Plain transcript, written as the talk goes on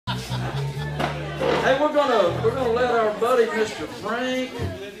Hey, we're gonna let our buddy Mr. Frank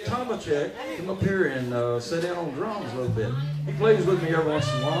Tomachek come up here and sit in on drums a little bit. He plays with me every once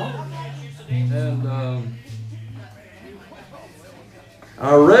in a while, and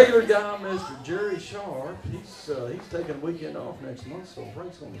our regular guy, Mr. Jerry Sharp, he's taking a weekend off next month, so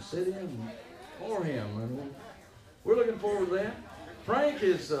Frank's gonna sit in for him, and we're looking forward to that. Frank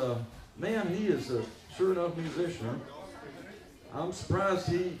is man, he is a sure enough musician. I'm surprised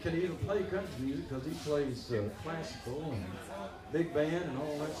he can even play country music because he plays classical and big band and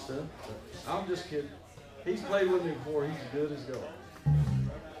all that stuff. But I'm just kidding. He's played with me before. He's as good as gold.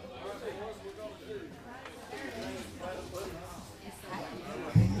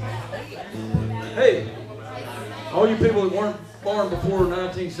 Hey, all you people that weren't born before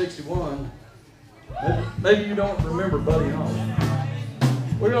 1961, maybe you don't remember Buddy Holley.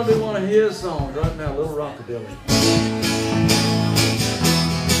 We're going to do one of his songs right now, Little Rockabilly.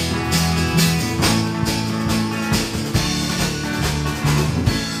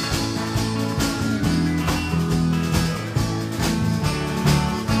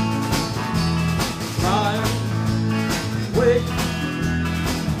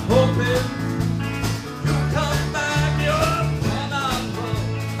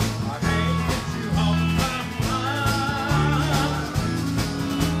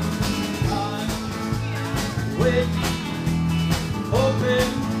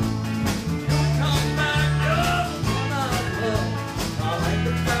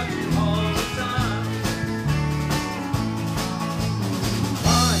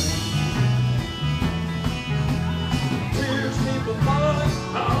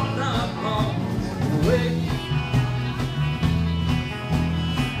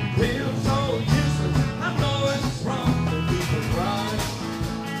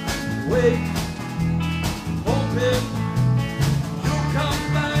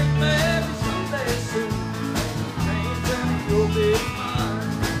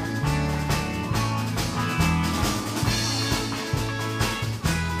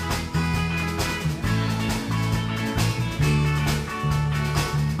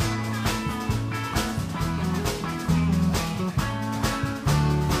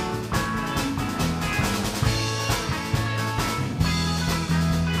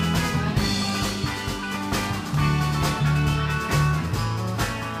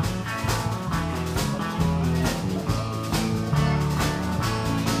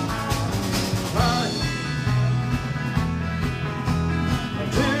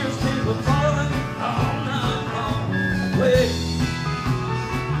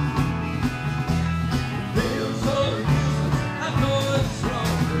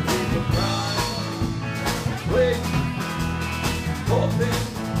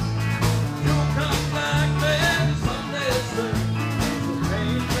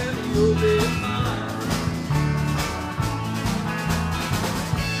 You'll be